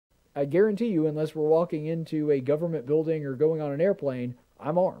I guarantee you, unless we're walking into a government building or going on an airplane,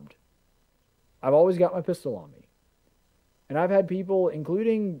 I'm armed. I've always got my pistol on me. And I've had people,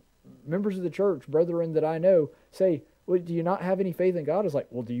 including members of the church, brethren that I know, say, well, do you not have any faith in God? It's like,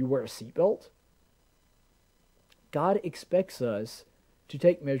 well, do you wear a seatbelt? God expects us to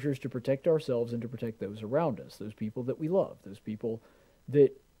take measures to protect ourselves and to protect those around us, those people that we love, those people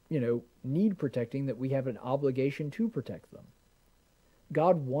that, need protecting, that we have an obligation to protect them.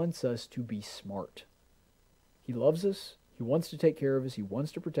 God wants us to be smart. He loves us. He wants to take care of us. He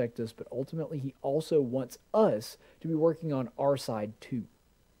wants to protect us, but ultimately he also wants us to be working on our side too.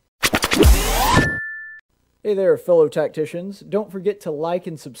 Hey there, fellow tacticians. Don't forget to like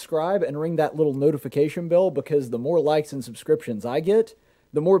and subscribe and ring that little notification bell, because the more likes and subscriptions I get,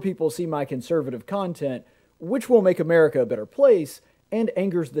 the more people see my conservative content, which will make America a better place and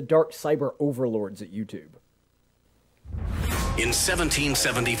angers the dark cyber overlords at YouTube. In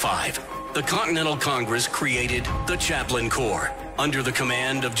 1775, the Continental Congress created the Chaplain Corps. Under the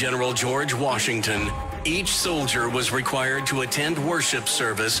command of General George Washington, each soldier was required to attend worship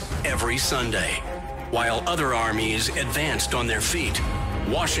service every Sunday. While other armies advanced on their feet,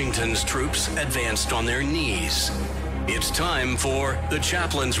 Washington's troops advanced on their knees. It's time for the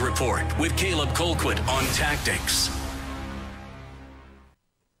Chaplain's Report with Caleb Colquitt on tactics.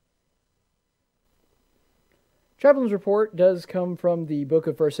 Chaplain's Report does come from the book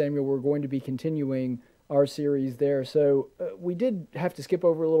of 1 Samuel. We're going to be continuing our series there. So we did have to skip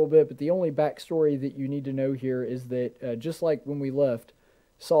over a little bit, but the only backstory that you need to know here is that just like when we left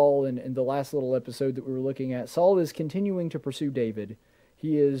Saul in the last little episode that we were looking at, Saul is continuing to pursue David.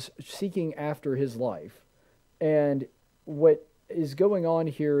 He is seeking after his life. And what is going on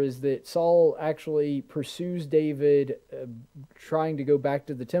here is that Saul actually pursues David, trying to go back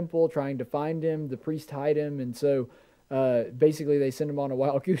to the temple, trying to find him. The priest hide him, and so basically they send him on a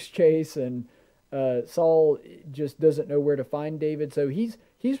wild goose chase, and Saul just doesn't know where to find David. So he's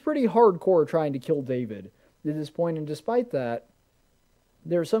pretty hardcore trying to kill David at this point, and despite that,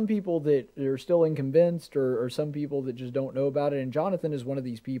 there are some people that are still unconvinced, or some people that just don't know about it, and Jonathan is one of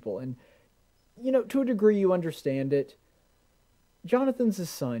these people. And, to a degree you understand it. Jonathan's his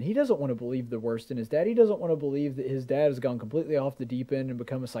son. He doesn't want to believe the worst in his dad. He doesn't want to believe that his dad has gone completely off the deep end and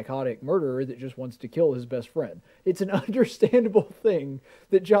become a psychotic murderer that just wants to kill his best friend. It's an understandable thing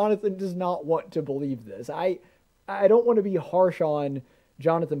that Jonathan does not want to believe this. I don't want to be harsh on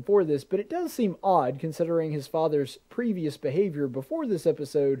Jonathan for this, but it does seem odd, considering his father's previous behavior before this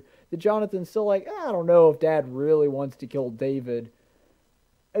episode, that Jonathan's still like, I don't know if Dad really wants to kill David.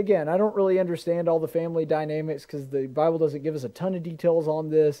 Again, I don't really understand all the family dynamics because the Bible doesn't give us a ton of details on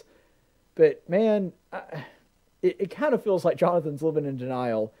this. But man, it kind of feels like Jonathan's living in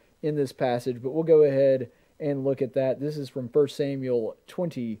denial in this passage. But we'll go ahead and look at that. This is from 1 Samuel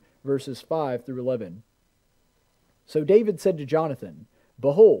 20, verses 5 through 11. So David said to Jonathan,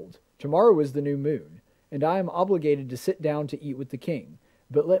 Behold, tomorrow is the new moon, and I am obligated to sit down to eat with the king.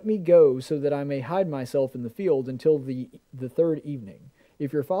 But let me go so that I may hide myself in the field until the third evening.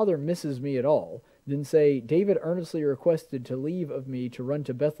 If your father misses me at all, then say, David earnestly requested to leave of me to run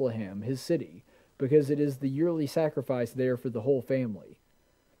to Bethlehem, his city, because it is the yearly sacrifice there for the whole family.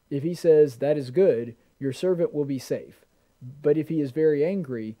 If he says, that is good, your servant will be safe. But if he is very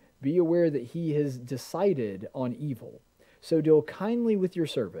angry, be aware that he has decided on evil. So deal kindly with your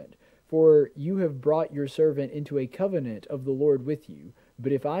servant, for you have brought your servant into a covenant of the Lord with you.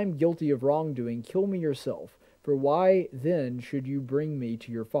 But if I am guilty of wrongdoing, kill me yourself. For why then should you bring me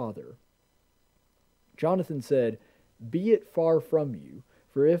to your father? Jonathan said, Be it far from you,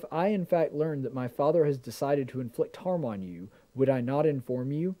 for if I in fact learn that my father has decided to inflict harm on you, would I not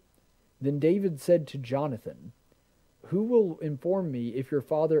inform you? Then David said to Jonathan, Who will inform me if your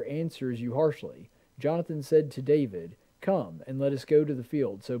father answers you harshly? Jonathan said to David, Come, and let us go to the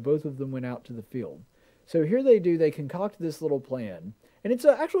field. So both of them went out to the field. So here they concoct this little plan. And it's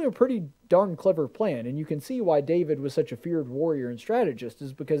actually a pretty darn clever plan, and you can see why David was such a feared warrior and strategist,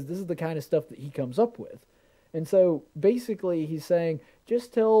 is because this is the kind of stuff that he comes up with. And so basically he's saying,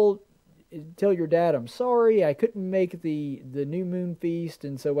 just tell your dad I'm sorry, I couldn't make the new moon feast,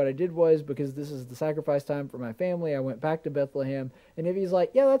 and so what I did was, because this is the sacrifice time for my family, I went back to Bethlehem. And if he's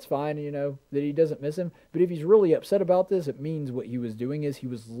like, yeah, that's fine, that he doesn't miss him, but if he's really upset about this, it means what he was doing is he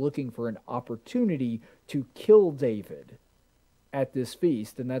was looking for an opportunity to kill David at this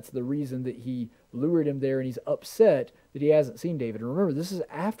feast, and that's the reason that he lured him there, and he's upset that he hasn't seen David. And remember, this is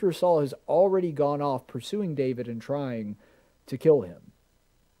after Saul has already gone off pursuing David and trying to kill him.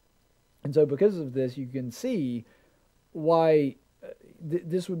 And so because of this, you can see why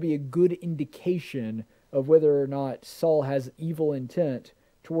this would be a good indication of whether or not Saul has evil intent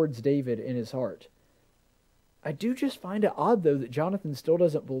towards David in his heart. I do just find it odd, though, that Jonathan still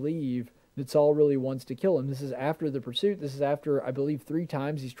doesn't believe that Saul really wants to kill him. This is after the pursuit. This is after, I believe, 3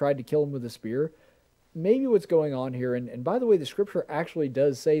 times he's tried to kill him with a spear. Maybe what's going on here, and by the way, the scripture actually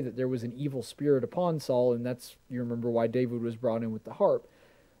does say that there was an evil spirit upon Saul, and that's, you remember, why David was brought in with the harp.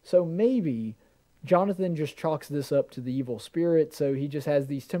 So maybe Jonathan just chalks this up to the evil spirit, so he just has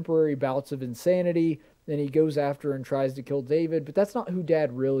these temporary bouts of insanity, then he goes after and tries to kill David, but that's not who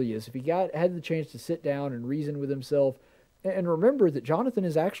Dad really is. If he had the chance to sit down and reason with himself, and remember that Jonathan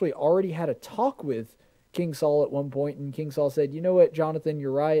has actually already had a talk with King Saul at one point, and King Saul said, you know what, Jonathan,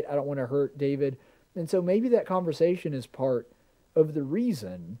 you're right, I don't want to hurt David. And so maybe that conversation is part of the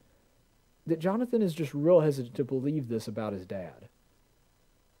reason that Jonathan is just real hesitant to believe this about his dad.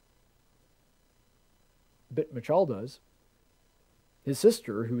 But Michal does. His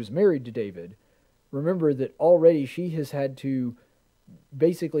sister, who is married to David, remember that already she has had to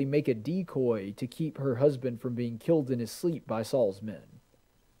basically make a decoy to keep her husband from being killed in his sleep by Saul's men.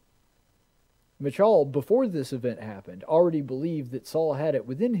 Michal, before this event happened, already believed that Saul had it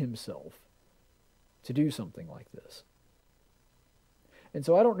within himself to do something like this. And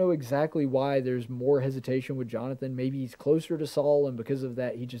so I don't know exactly why there's more hesitation with Jonathan. Maybe he's closer to Saul, and because of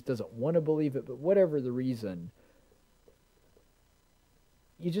that, he just doesn't want to believe it. But whatever the reason,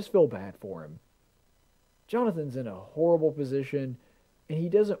 you just feel bad for him. Jonathan's in a horrible position, and he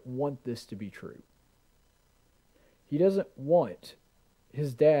doesn't want this to be true. He doesn't want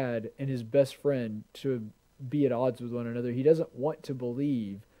his dad and his best friend to be at odds with one another. He doesn't want to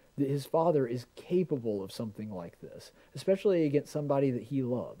believe that his father is capable of something like this, especially against somebody that he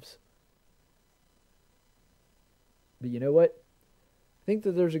loves. But you know what? I think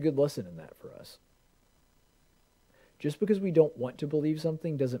that there's a good lesson in that for us. Just because we don't want to believe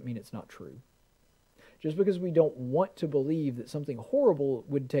something doesn't mean it's not true. Just because we don't want to believe that something horrible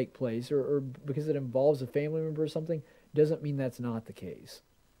would take place, or because it involves a family member or something, doesn't mean that's not the case.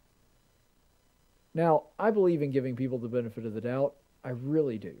 Now, I believe in giving people the benefit of the doubt. I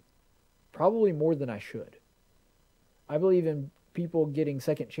really do. Probably more than I should. I believe in people getting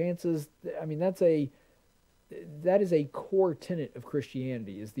second chances. I mean, that is a core tenet of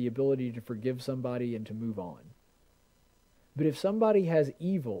Christianity, is the ability to forgive somebody and to move on. But if somebody has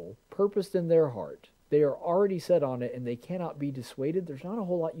evil purposed in their heart, they are already set on it and they cannot be dissuaded, there's not a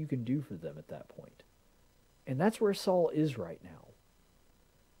whole lot you can do for them at that point. And that's where Saul is right now.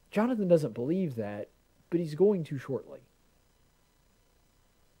 Jonathan doesn't believe that, but he's going to shortly.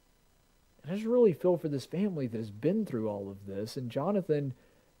 And I just really feel for this family that has been through all of this, and Jonathan,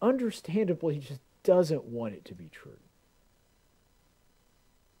 understandably, just doesn't want it to be true.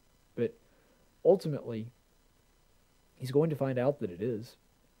 But ultimately, he's going to find out that it is.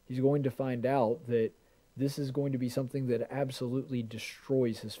 He's going to find out that this is going to be something that absolutely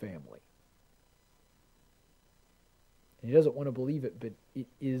destroys his family. And he doesn't want to believe it, but it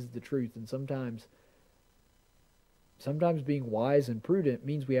is the truth. And sometimes being wise and prudent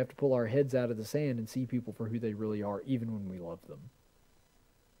means we have to pull our heads out of the sand and see people for who they really are, even when we love them.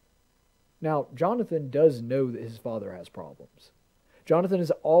 Now, Jonathan does know that his father has problems. Jonathan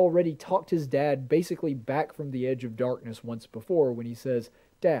has already talked his dad basically back from the edge of darkness once before when he says,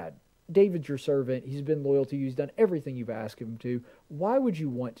 Dad, David's your servant. He's been loyal to you. He's done everything you've asked him to. Why would you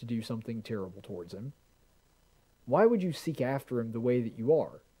want to do something terrible towards him? Why would you seek after him the way that you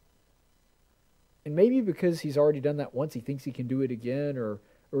are? And maybe because he's already done that once, he thinks he can do it again, or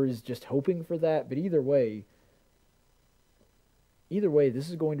is just hoping for that. But either way, this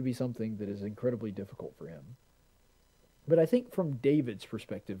is going to be something that is incredibly difficult for him. But I think from David's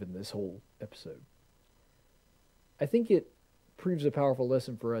perspective in this whole episode, I think it proves a powerful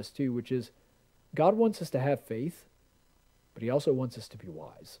lesson for us too, which is God wants us to have faith, but he also wants us to be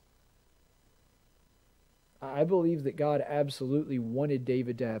wise. I believe that God absolutely wanted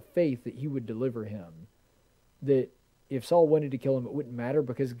David to have faith that he would deliver him. That if Saul wanted to kill him, it wouldn't matter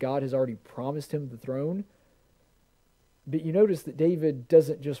because God has already promised him the throne. But you notice that David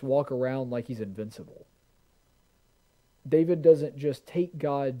doesn't just walk around like he's invincible. David doesn't just take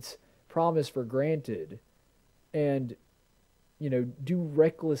God's promise for granted and, do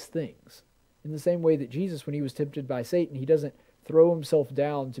reckless things. In the same way that Jesus, when he was tempted by Satan, he doesn't throw himself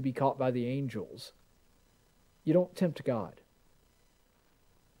down to be caught by the angels. You don't tempt God.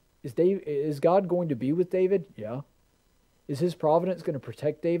 Is God going to be with David? Yeah. Is his providence going to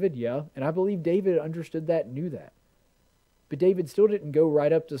protect David? Yeah. And I believe David understood that and knew that. But David still didn't go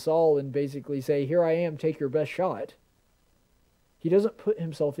right up to Saul and basically say, here I am, take your best shot. He doesn't put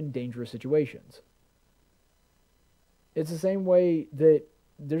himself in dangerous situations. It's the same way that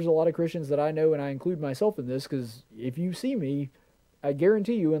there's a lot of Christians that I know, and I include myself in this, because if you see me, I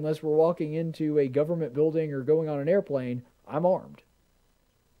guarantee you, unless we're walking into a government building or going on an airplane, I'm armed.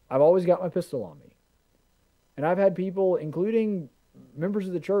 I've always got my pistol on me. And I've had people, including members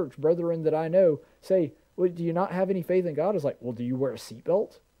of the church, brethren that I know, say, well, do you not have any faith in God? It's like, well, do you wear a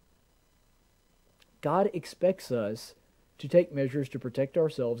seatbelt? God expects us to take measures to protect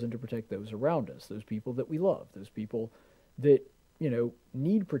ourselves and to protect those around us, those people that we love, those people that,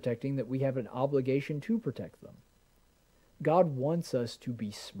 need protecting, that we have an obligation to protect them. God wants us to be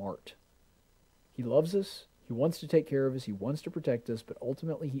smart. He loves us. He wants to take care of us. He wants to protect us, but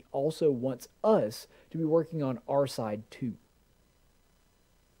ultimately he also wants us to be working on our side too.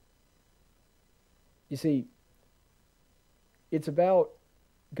 You see, it's about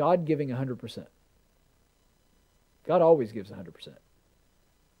God giving 100%. God always gives 100%.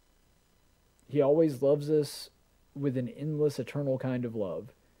 He always loves us with an endless, eternal kind of love.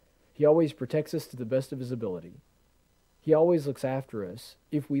 He always protects us to the best of his ability. He always looks after us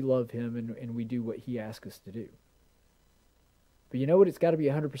if we love him and we do what he asks us to do. But you know what? It's got to be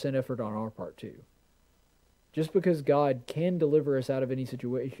 100% effort on our part too. Just because God can deliver us out of any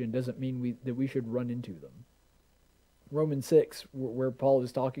situation doesn't mean that we should run into them. Romans 6, where Paul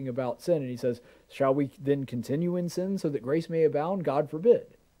is talking about sin, and he says, shall we then continue in sin so that grace may abound? God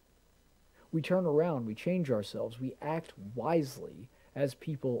forbid. We turn around, we change ourselves, we act wisely as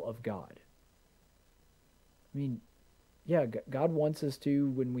people of God. I mean, yeah, God wants us to,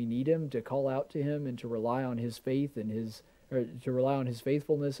 when we need him, to call out to him and to rely on his faith and to rely on his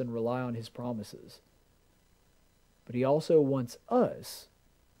faithfulness and rely on his promises. But he also wants us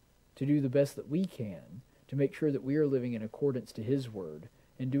to do the best that we can to make sure that we are living in accordance to his word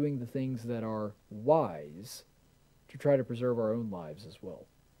and doing the things that are wise to try to preserve our own lives as well.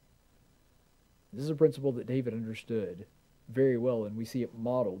 This is a principle that David understood very well, and we see it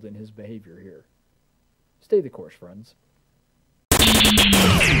modeled in his behavior here. Stay the course, friends.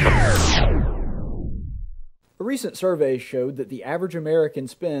 A recent survey showed that the average American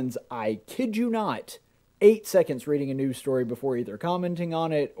spends, I kid you not, 8 seconds reading a news story before either commenting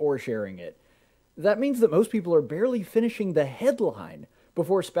on it or sharing it. That means that most people are barely finishing the headline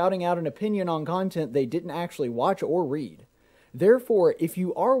before spouting out an opinion on content they didn't actually watch or read. Therefore, if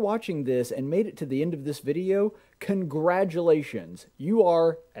you are watching this and made it to the end of this video, congratulations. You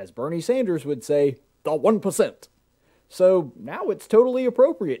are, as Bernie Sanders would say, the 1%. So now it's totally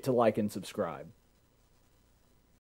appropriate to like and subscribe.